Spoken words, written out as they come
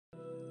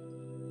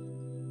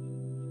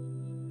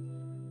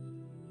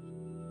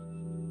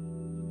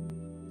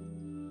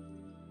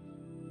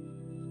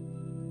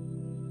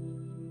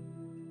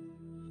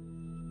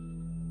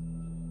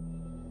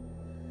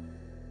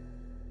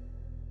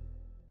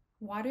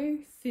Water,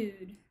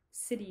 food,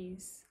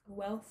 cities,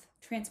 wealth,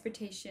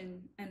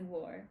 transportation, and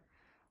war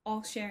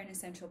all share an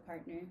essential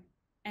partner: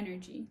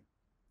 energy.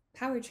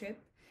 Power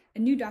Trip, a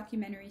new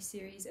documentary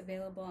series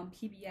available on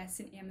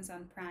PBS and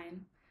Amazon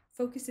Prime,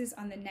 focuses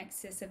on the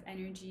nexus of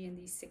energy in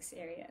these 6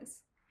 areas.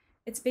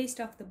 It's based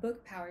off the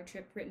book Power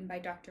Trip written by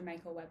Dr.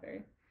 Michael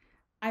Weber.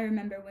 I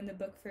remember when the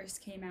book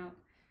first came out,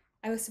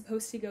 I was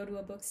supposed to go to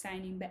a book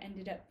signing but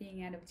ended up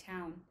being out of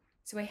town,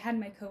 so I had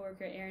my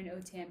coworker Erin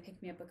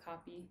pick me up a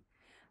copy.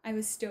 I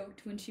was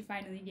stoked when she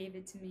finally gave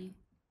it to me.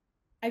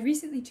 I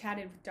recently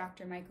chatted with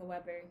Dr. Michael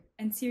Weber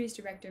and series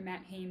director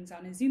Matt Hames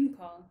on a Zoom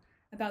call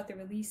about the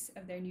release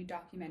of their new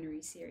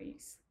documentary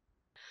series.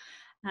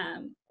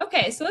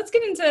 Okay, so let's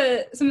get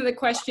into some of the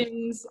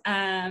questions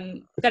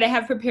that I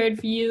have prepared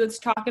for you. Let's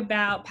talk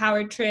about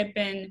Power Trip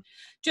and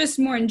just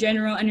more in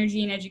general,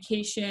 energy and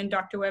education.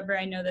 Dr. Weber,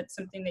 I know that's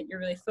something that you're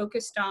really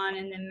focused on.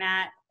 And then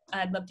Matt,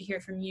 I'd love to hear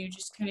from you,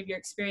 just kind of your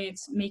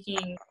experience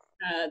making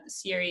the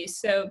series.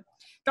 So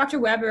Dr.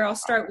 Weber, I'll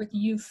start with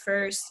you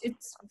first.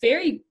 It's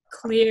very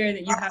clear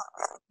that you have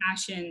a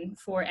passion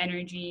for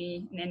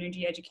energy and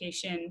energy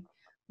education.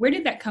 Where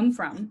did that come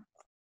from?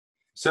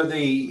 So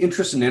the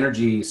interest in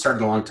energy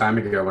started a long time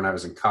ago when I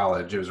was in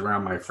college. It was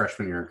around my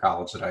freshman year in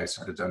college that I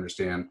started to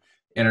understand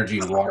energy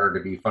and water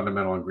to be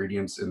fundamental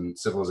ingredients in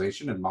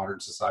civilization and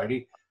modern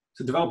society.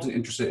 So developed an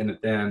interest in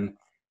it then.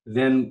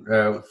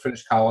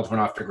 Finished college,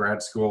 went off to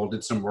grad school,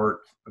 did some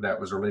work that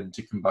was related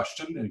to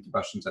combustion, and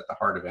combustion's at the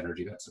heart of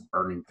energy. That's the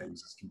burning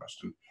things is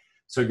combustion.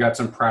 So got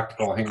some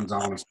practical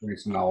hands-on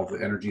experience and knowledge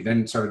with energy,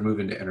 then started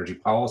moving to energy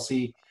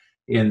policy,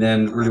 and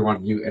then really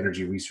wanted to do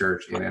energy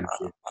research and energy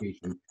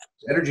education.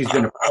 So energy has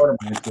been a part of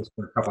my interest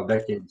for a couple of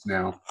decades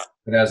now,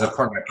 but as a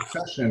part of my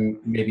profession,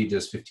 maybe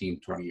just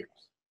 15, 20 years.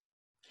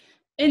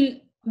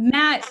 And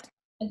Matt,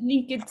 I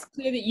think it's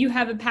clear that you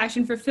have a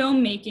passion for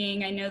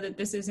filmmaking. I know that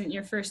this isn't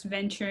your first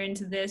venture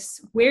into this.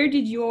 Where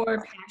did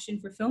your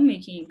passion for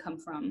filmmaking come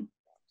from?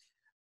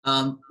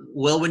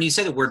 Well, when you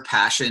say the word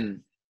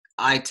passion,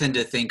 I tend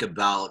to think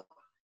about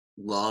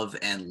love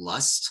and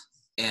lust.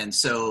 And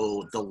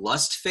so the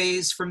lust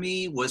phase for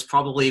me was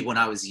probably when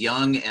I was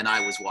young and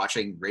I was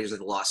watching Raiders of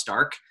the Lost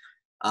Ark,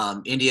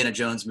 Indiana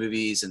Jones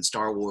movies and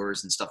Star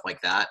Wars and stuff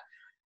like that.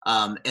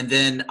 And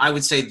then I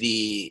would say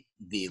the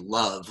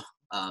love,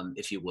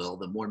 if you will,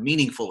 the more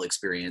meaningful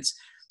experience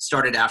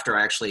started after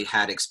I actually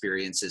had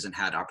experiences and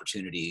had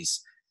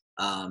opportunities.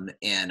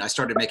 And I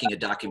started making a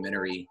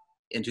documentary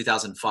in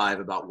 2005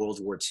 about World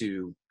War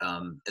II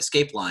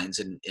escape lines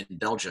in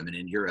Belgium and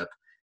in Europe.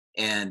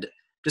 And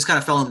just kind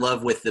of fell in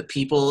love with the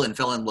people and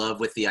fell in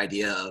love with the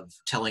idea of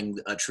telling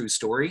a true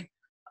story,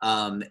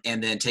 and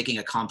then taking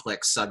a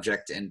complex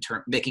subject and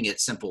making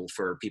it simple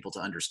for people to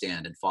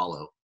understand and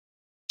follow.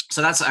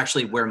 So that's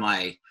actually where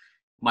my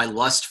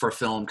lust for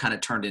film kind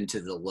of turned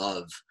into the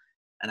love.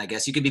 And I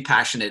guess you could be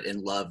passionate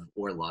in love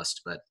or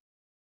lust, but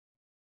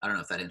I don't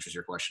know if that answers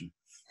your question.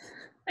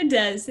 It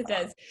does.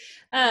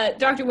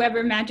 Dr.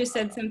 Weber, Matt just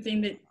said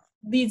something that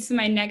leads to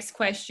my next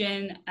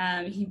question.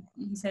 He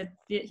said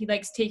that he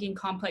likes taking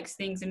complex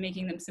things and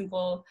making them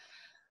simple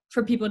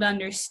for people to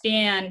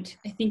understand.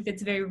 I think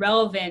that's very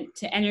relevant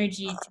to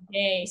energy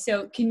today.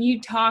 So can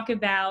you talk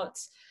about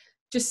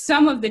just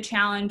some of the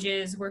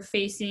challenges we're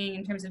facing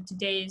in terms of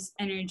today's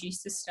energy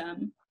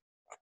system?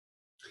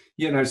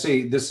 Yeah, and I'd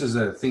say this is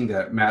a thing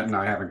that Matt and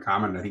I have in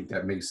common. I think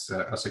that makes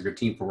us a good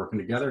team for working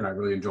together, and I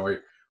really enjoy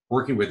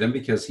working with him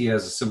because he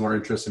has a similar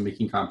interest in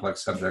making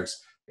complex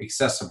subjects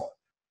accessible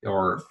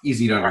or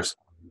easy to understand.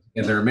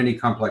 And there are many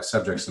complex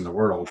subjects in the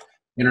world.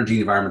 Energy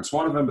and environment is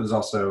one of them, but there's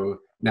also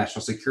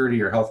national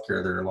security or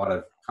healthcare. There are a lot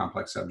of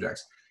complex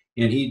subjects.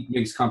 And he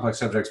makes complex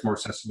subjects more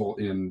accessible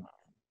in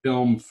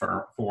film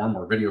form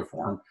or video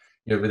form,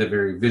 with a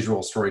very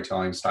visual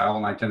storytelling style.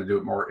 And I tend to do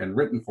it more in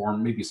written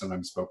form, maybe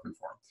sometimes spoken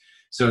form.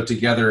 So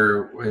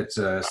together, it's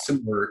a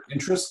similar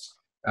interest,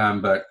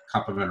 but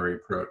complementary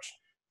approach.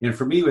 And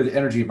for me, with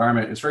energy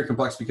environment, it's very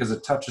complex because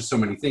it touches so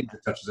many things. It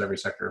touches every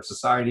sector of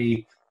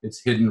society.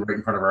 It's hidden right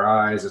in front of our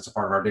eyes. It's a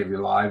part of our daily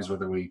lives,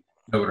 whether we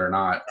know it or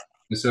not.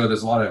 And so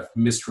there's a lot of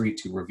mystery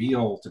to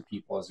reveal to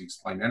people as you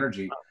explain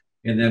energy,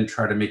 and then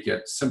try to make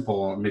it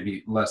simple and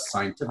maybe less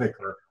scientific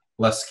or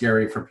less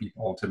scary for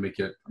people to make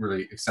it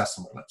really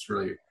accessible. That's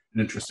really an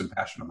interest and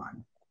passion of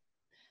mine.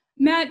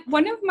 Matt,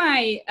 one of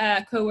my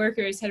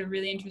coworkers had a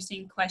really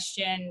interesting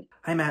question.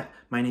 Hi, Matt.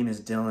 My name is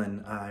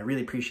Dylan. I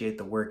really appreciate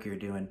the work you're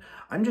doing.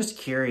 I'm just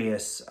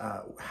curious,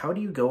 how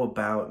do you go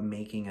about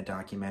making a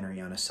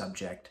documentary on a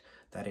subject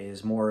that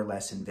is more or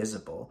less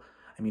invisible?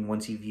 I mean,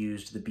 once you've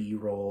used the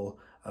B-roll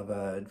of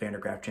a Van der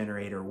Graaf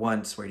generator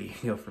once, where do you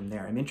go from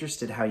there? I'm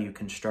interested how you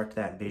construct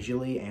that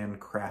visually and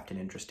craft an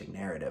interesting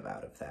narrative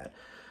out of that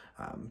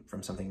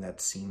from something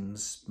that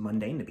seems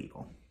mundane to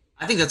people.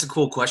 I think that's a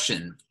cool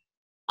question.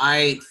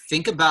 I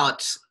think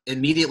about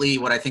immediately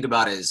what I think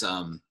about is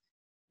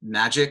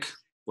magic,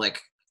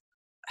 like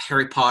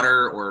Harry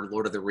Potter or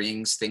Lord of the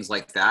Rings, things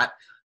like that.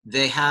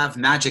 They have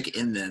magic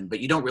in them,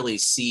 but you don't really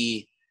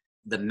see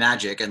the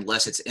magic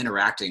unless it's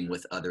interacting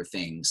with other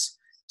things.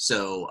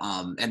 So,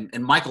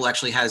 and Michael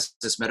actually has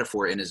this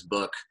metaphor in his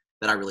book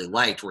that I really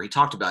liked, where he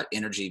talked about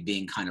energy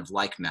being kind of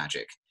like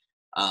magic.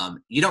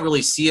 You don't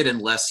really see it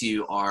unless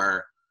you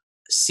are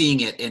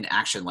seeing it in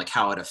action, like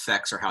how it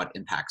affects or how it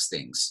impacts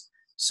things.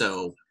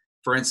 So,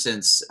 for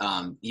instance,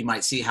 you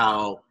might see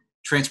how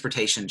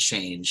transportation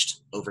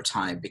changed over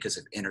time because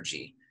of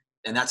energy,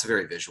 and that's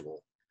very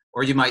visual.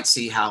 Or you might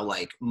see how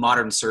like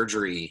modern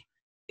surgery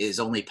is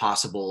only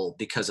possible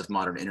because of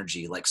modern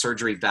energy. Like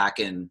surgery back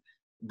in,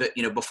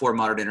 before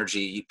modern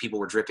energy, people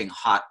were dripping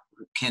hot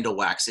candle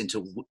wax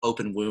into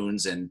open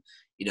wounds, and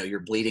you're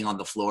bleeding on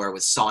the floor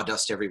with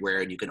sawdust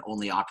everywhere, and you can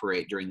only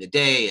operate during the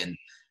day. And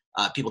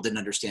people didn't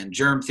understand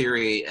germ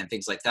theory and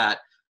things like that.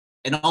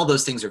 And all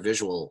those things are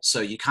visual.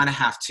 So you kind of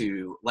have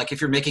to, like,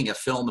 if you're making a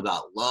film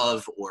about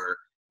love or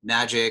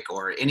magic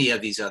or any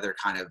of these other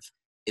kind of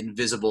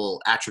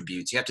invisible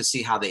attributes, you have to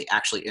see how they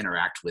actually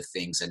interact with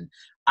things. And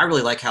I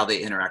really like how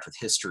they interact with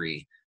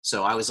history.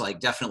 So I was like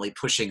definitely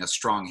pushing a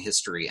strong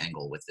history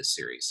angle with this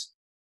series.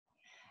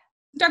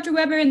 Dr.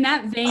 Weber, in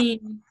that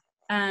vein,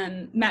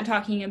 Matt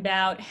talking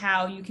about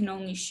how you can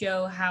only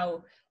show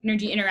how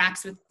energy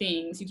interacts with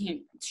things. You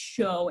can't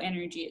show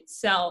energy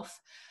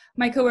itself.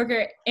 My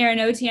coworker, Erin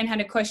Otian,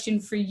 had a question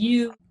for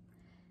you.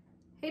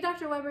 Hey,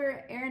 Dr.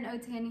 Weber, Erin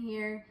Otian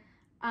here.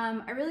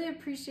 I really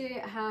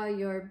appreciate how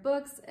your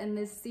books and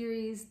this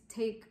series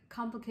take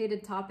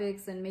complicated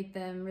topics and make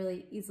them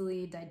really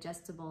easily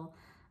digestible.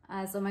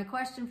 So my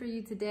question for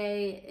you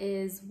today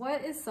is,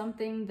 what is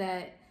something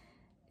that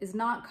is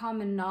not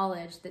common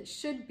knowledge that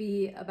should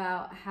be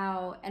about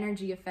how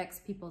energy affects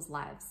people's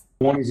lives?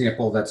 One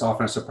example that's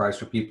often a surprise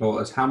for people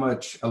is how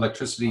much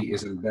electricity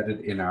is embedded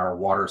in our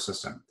water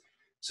system.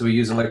 So we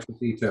use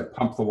electricity to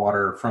pump the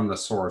water from the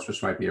source,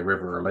 which might be a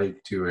river or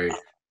lake, to a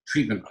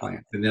treatment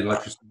plant. And then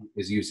electricity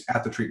is used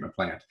at the treatment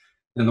plant.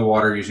 Then the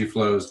water usually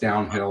flows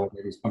downhill,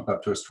 maybe it's pumped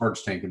up to a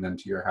storage tank and then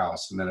to your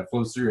house. And then it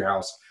flows through your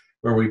house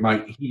where we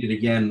might heat it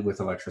again with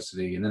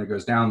electricity. And then it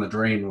goes down the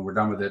drain. When we're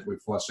done with it, we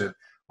flush it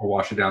or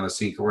wash it down the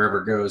sink or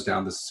wherever it goes,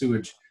 down the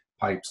sewage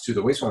pipes to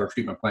the wastewater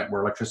treatment plant,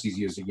 where electricity is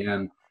used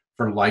again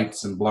for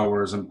lights and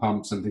blowers and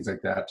pumps and things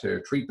like that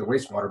to treat the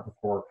wastewater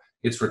before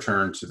it's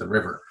returned to the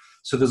river.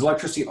 So there's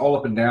electricity all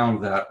up and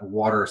down that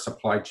water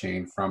supply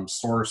chain, from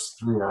source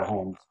through our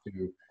homes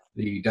to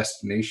the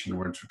destination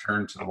where it's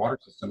returned to the water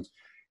systems.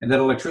 And that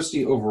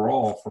electricity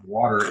overall for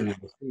water in the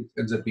United States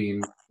ends up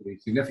being pretty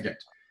significant.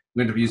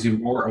 We end up using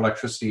more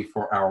electricity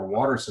for our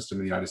water system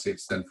in the United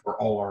States than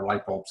for all our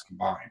light bulbs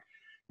combined.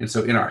 And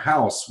so in our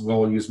house,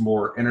 we'll use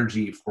more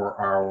energy for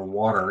our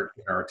water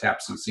in our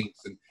taps and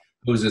sinks and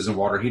hoses and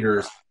water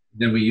heaters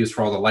than we use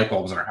for all the light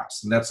bulbs in our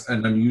house. And that's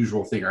an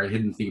unusual thing, or a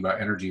hidden thing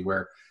about energy,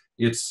 where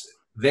it's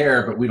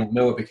there, but we don't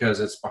know it because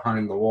it's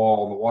behind the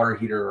wall in the water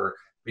heater, or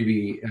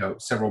maybe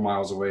several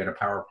miles away at a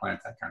power plant,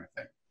 that kind of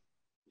thing.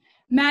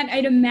 Matt,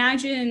 I'd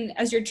imagine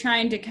as you're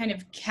trying to kind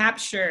of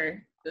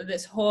capture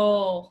this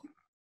whole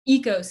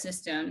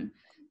ecosystem,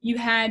 you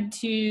had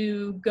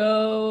to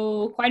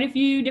go quite a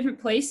few different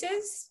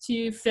places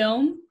to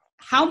film.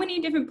 How many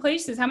different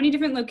places, how many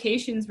different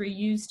locations were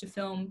used to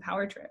film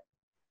Power Trip?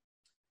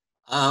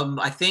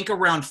 I think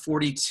around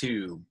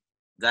 42.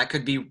 That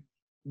could be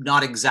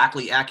not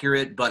exactly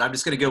accurate, but I'm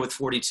just going to go with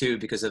 42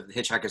 because of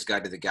Hitchhiker's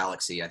Guide to the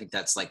Galaxy. I think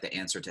that's like the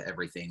answer to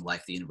everything,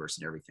 life, the universe,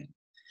 and everything.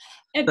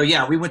 So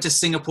yeah, we went to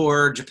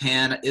Singapore,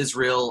 Japan,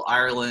 Israel,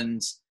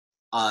 Ireland,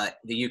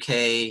 the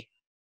UK.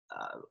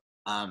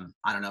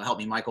 I don't know, help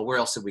me, Michael. Where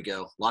else did we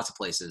go? Lots of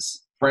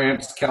places.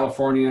 France,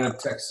 California,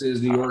 Texas,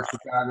 New York,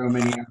 Chicago,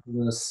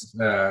 Minneapolis.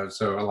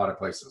 So a lot of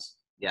places.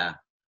 Yeah.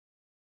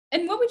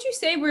 And what would you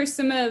say were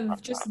some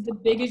of just the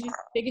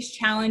biggest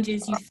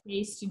challenges you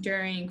faced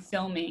during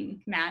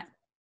filming, Matt?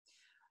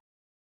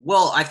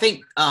 Well, I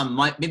think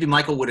maybe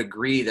Michael would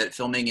agree that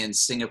filming in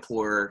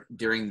Singapore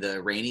during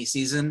the rainy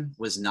season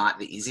was not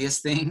the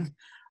easiest thing.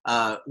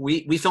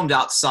 We filmed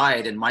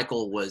outside, and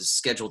Michael was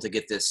scheduled to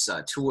get this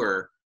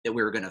tour that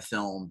we were going to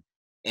film.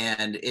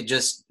 And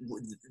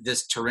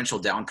this torrential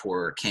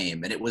downpour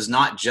came, and it was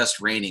not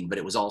just raining, but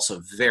it was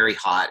also very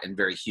hot and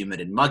very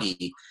humid and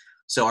muggy.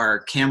 So our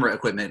camera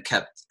equipment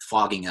kept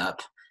fogging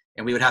up,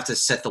 and we would have to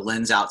set the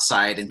lens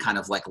outside and kind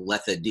of like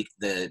let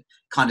the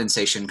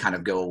condensation kind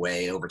of go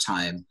away over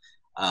time.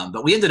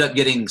 But we ended up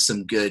getting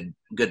some good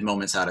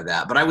moments out of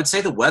that. But I would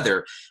say the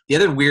weather. The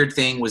other weird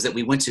thing was that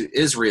we went to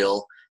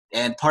Israel,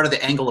 and part of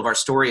the angle of our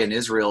story in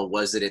Israel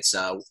was that it's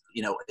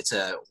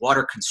a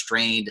water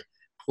constrained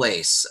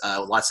place,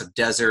 lots of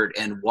desert,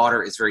 and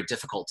water is very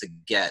difficult to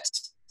get.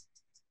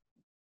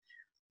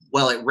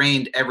 Well, it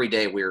rained every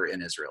day we were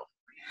in Israel,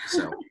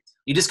 so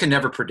you just can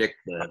never predict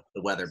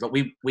the weather. But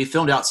we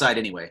filmed outside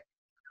anyway.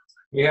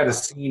 We had a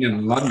scene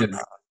in London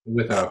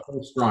with a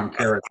horse-drawn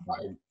carriage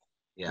ride.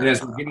 Yeah. And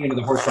as we're getting into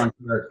the horse-drawn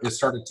carriage, it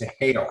started to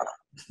hail.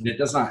 And it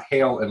does not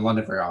hail in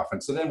London very often.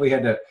 So then we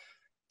had to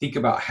think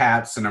about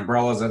hats and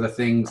umbrellas, other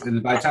things.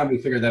 And by the time we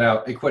figured that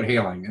out, it quit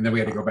hailing, and then we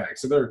had to go back.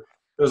 So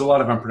there's a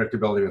lot of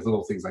unpredictability with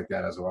little things like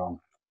that as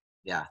well.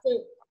 Yeah.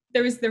 So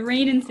there was the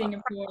rain in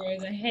Singapore,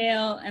 the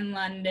hail in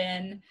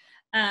London.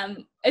 Are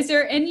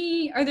there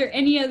any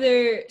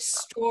other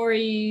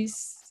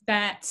stories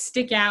that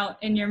stick out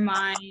in your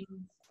mind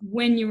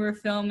when you were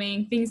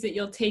filming, things that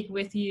you'll take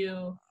with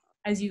you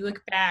as you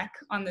look back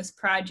on this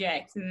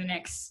project in the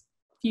next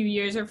few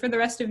years or for the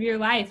rest of your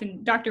life?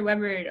 And Dr.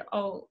 Weber,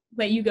 I'll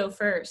let you go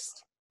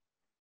first.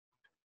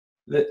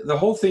 The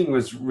whole thing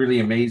was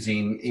really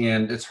amazing,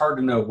 and it's hard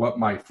to know what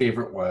my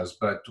favorite was,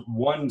 but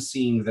one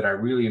scene that I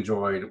really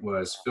enjoyed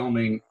was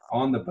filming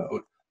on the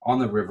boat, on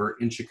the river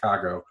in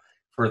Chicago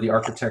for the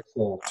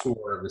architectural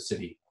tour of the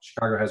city.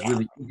 Chicago has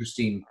really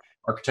interesting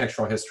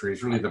architectural history.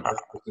 It's really the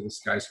birthplace of the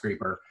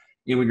skyscraper.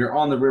 And when you're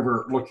on the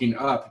river looking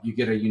up, you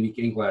get a unique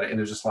angle at it, and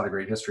there's just a lot of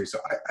great history. So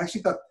I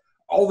actually thought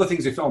all the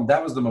things we filmed,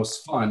 that was the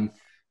most fun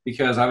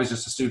because I was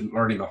just a student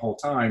learning the whole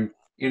time,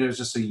 and it was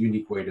just a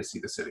unique way to see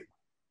the city.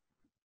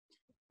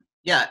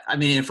 Yeah, I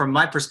mean, from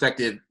my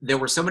perspective, there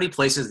were so many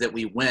places that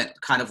we went,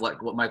 kind of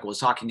like what Michael was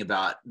talking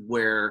about,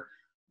 where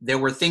there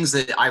were things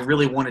that I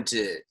really wanted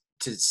to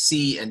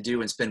see and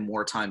do and spend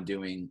more time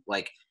doing.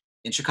 Like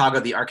in Chicago,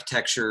 the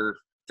Architecture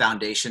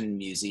Foundation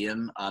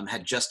Museum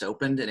had just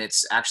opened, and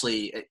it's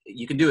actually,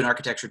 you can do an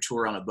architecture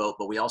tour on a boat,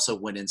 but we also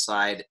went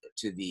inside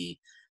to the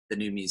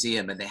new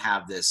museum, and they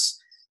have this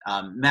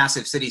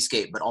massive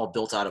cityscape, but all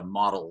built out of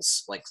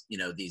models, like, you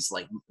know,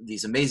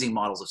 these amazing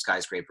models of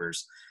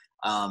skyscrapers.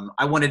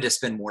 I wanted to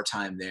spend more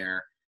time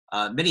there.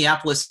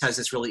 Minneapolis has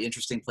this really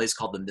interesting place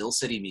called the Mill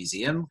City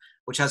Museum,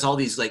 which has all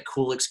these like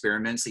cool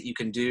experiments that you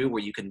can do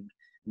where you can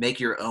make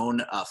your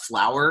own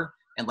flour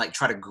and like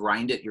try to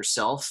grind it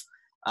yourself.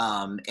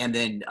 And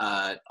then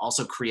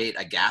also create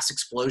a gas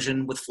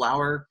explosion with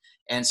flour.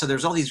 And so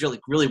there's all these really,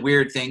 really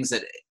weird things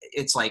that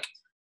it's like,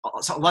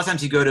 so a lot of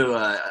times you go to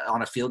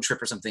on a field trip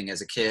or something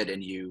as a kid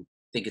and you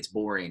think it's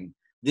boring.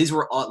 These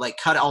were all like,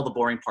 cut all the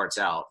boring parts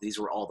out. These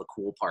were all the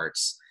cool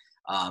parts.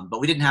 But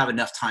we didn't have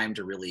enough time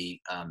to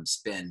really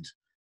spend,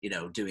 you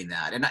know, doing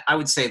that. And I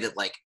would say that,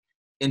 like,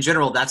 in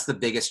general, that's the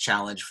biggest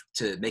challenge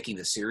to making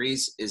the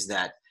series is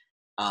that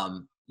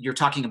you're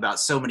talking about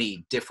so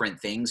many different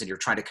things and you're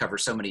trying to cover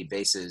so many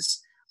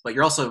bases, but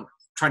you're also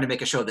trying to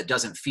make a show that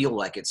doesn't feel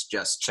like it's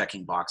just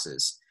checking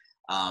boxes.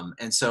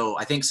 And so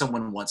I think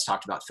someone once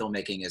talked about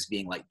filmmaking as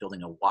being like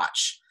building a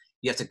watch.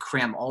 You have to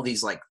cram all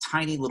these like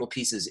tiny little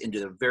pieces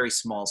into a very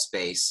small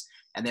space,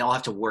 and they all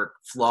have to work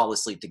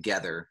flawlessly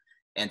together.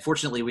 And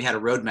fortunately, we had a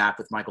roadmap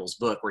with Michael's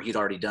book where he'd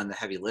already done the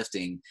heavy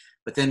lifting.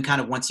 But then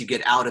kind of once you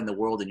get out in the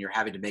world and you're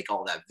having to make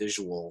all that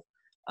visual,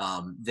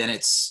 then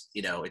it's,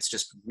 you know, it's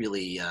just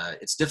really,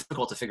 it's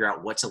difficult to figure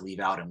out what to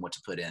leave out and what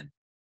to put in.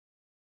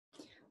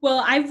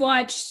 Well, I've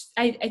watched,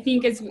 I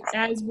think as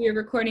we're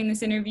recording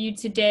this interview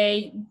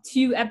today,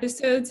 2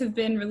 episodes have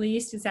been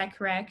released. Is that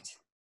correct?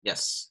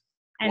 Yes.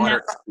 And Water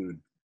and food.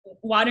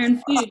 Water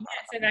and food.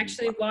 Yes, I've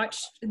actually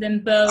watched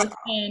them both,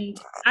 and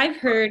I've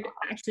heard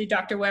actually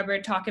Dr.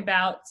 Weber talk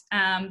about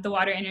the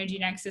water energy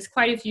nexus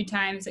quite a few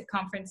times at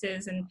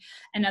conferences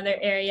and other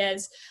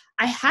areas.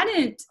 I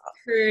hadn't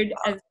heard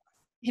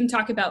him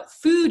talk about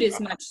food as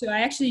much, so I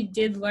actually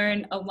did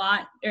learn a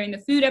lot during the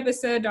food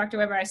episode. Dr.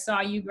 Weber, I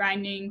saw you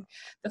grinding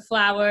the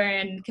flour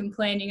and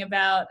complaining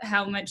about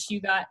how much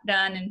you got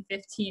done in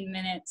 15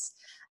 minutes.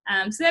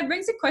 So that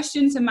brings a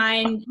question to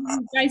mind.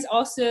 You guys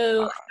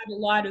also had a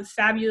lot of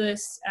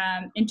fabulous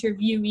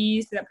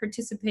interviewees that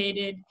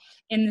participated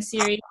in the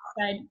series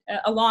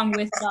along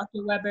with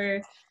Dr.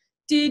 Weber.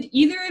 Did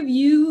either of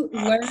you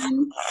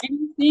learn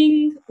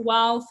anything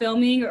while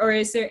filming, or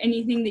is there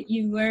anything that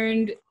you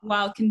learned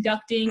while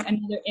conducting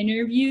another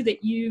interview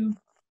that you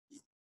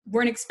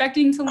weren't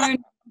expecting to learn,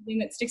 something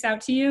that sticks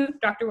out to you,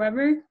 Dr.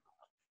 Weber?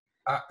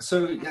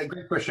 Yeah,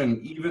 great question.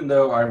 Even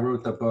though I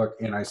wrote the book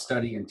and I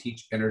study and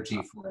teach energy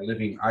for a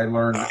living, I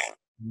learned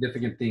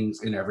significant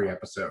things in every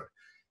episode.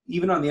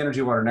 Even on the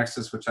energy water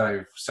nexus, which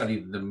I've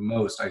studied the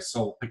most, I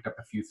still picked up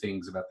a few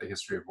things about the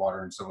history of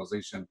water and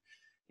civilization.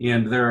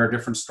 And there are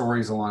different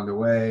stories along the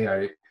way.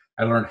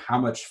 I learned how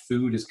much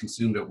food is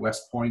consumed at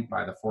West Point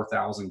by the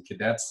 4,000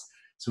 cadets.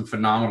 Some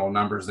phenomenal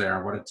numbers there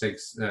and what it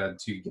takes to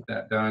get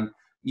that done.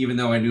 Even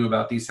though I knew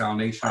about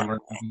desalination, I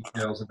learned some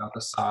details about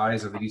the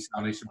size of the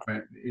desalination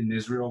plant in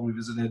Israel. We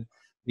visited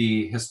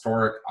the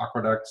historic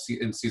aqueduct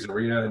in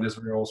Caesarea in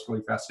Israel. It was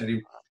really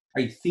fascinating.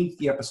 I think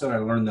the episode I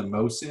learned the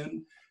most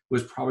in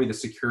was probably the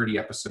security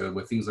episode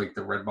with things like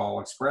the Red Ball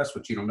Express,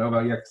 which you don't know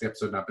about yet because the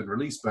episode has not been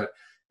released, but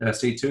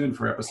stay tuned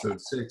for episode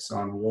 6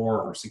 on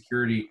war or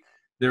security.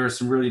 There are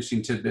some really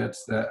interesting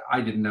tidbits that I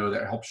didn't know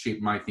that helped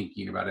shape my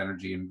thinking about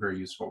energy in very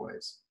useful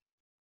ways.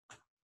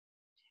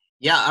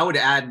 Yeah, I would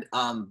add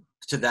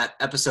to that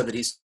episode that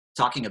he's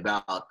talking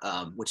about,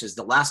 which is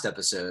the last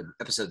episode,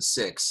 episode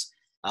 6.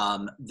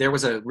 There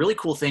was a really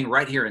cool thing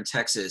right here in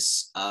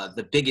Texas,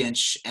 the Big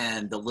Inch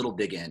and the Little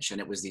Big Inch. And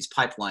it was these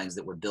pipelines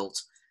that were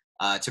built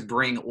to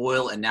bring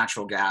oil and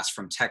natural gas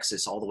from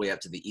Texas all the way up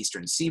to the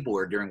eastern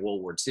seaboard during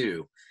World War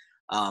II.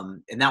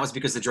 And that was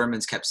because the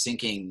Germans kept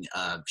sinking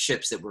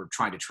ships that were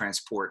trying to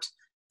transport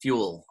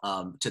fuel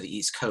to the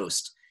East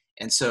Coast.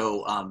 And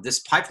so this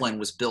pipeline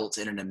was built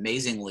in an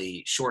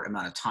amazingly short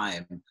amount of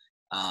time.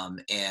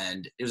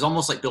 And it was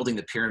almost like building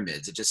the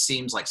pyramids. It just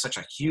seems like such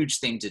a huge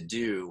thing to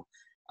do.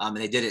 And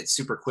they did it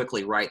super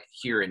quickly right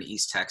here in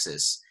East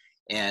Texas.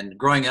 And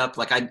growing up,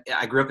 like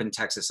I grew up in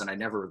Texas and I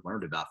never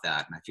learned about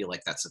that. And I feel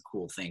like that's a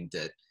cool thing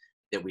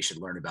that we should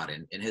learn about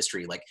in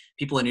history. Like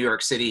people in New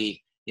York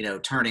City, you know,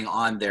 turning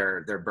on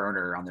their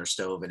burner on their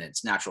stove and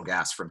it's natural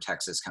gas from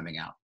Texas coming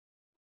out.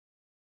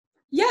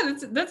 Yeah,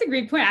 that's a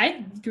great point.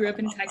 I grew up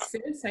in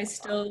Texas.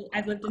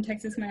 I've lived in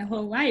Texas my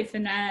whole life,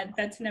 and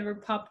that's never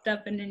popped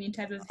up in any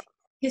type of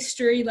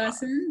history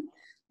lesson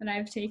that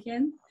I've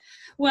taken.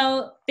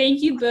 Well,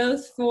 thank you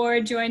both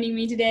for joining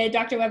me today.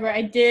 Dr. Weber,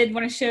 I did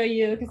want to show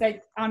you, because I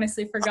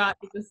honestly forgot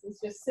that this is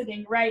just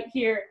sitting right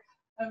here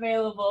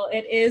available.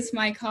 It is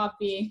my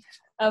copy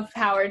of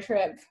Power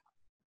Trip.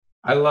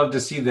 I love to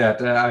see that.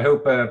 I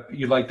hope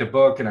you like the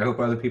book, and I hope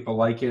other people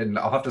like it. And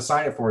I'll have to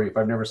sign it for you if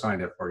I've never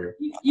signed it for you.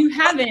 You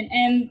haven't.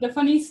 And the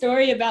funny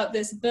story about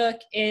this book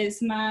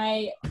is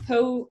my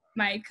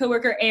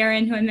coworker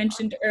Erin, who I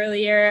mentioned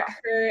earlier,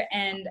 her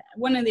and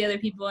one of the other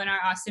people in our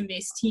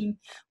Austin-based team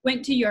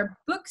went to your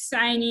book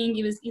signing.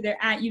 It was either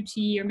at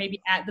UT or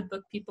maybe at the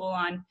Book People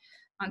on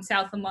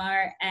South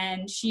Lamar,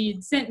 and she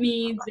sent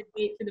me the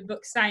date for the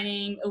book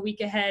signing a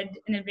week ahead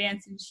in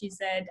advance, and she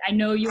said, I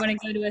know you want to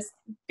go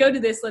to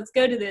this, let's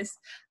go to this.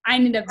 I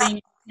ended up being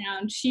in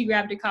town. She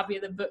grabbed a copy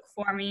of the book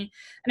for me,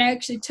 and I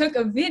actually took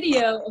a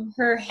video of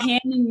her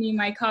handing me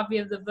my copy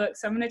of the book,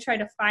 so I'm going to try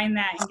to find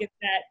that and get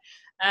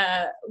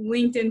that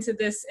linked into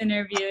this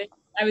interview.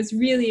 I was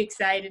really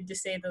excited, to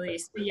say the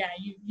least. But yeah,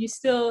 you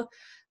still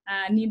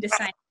need to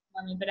sign it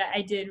for me, but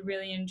I did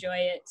really enjoy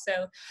it.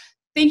 So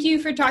thank you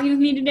for talking with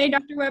me today,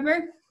 Dr.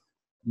 Weber.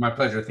 My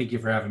pleasure. Thank you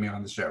for having me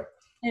on the show.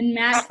 And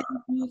Matt,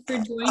 thank you for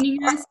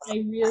joining us.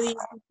 I really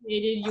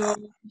appreciated your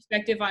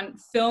perspective on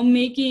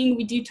filmmaking.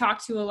 We do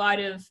talk to a lot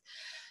of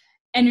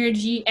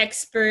energy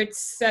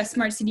experts,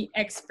 smart city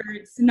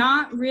experts,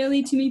 not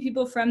really too many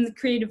people from the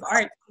creative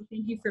arts. So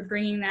thank you for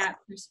bringing that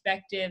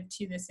perspective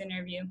to this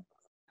interview.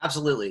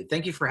 Absolutely.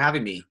 Thank you for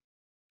having me.